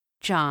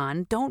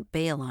John, don't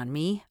bail on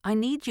me. I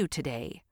need you today.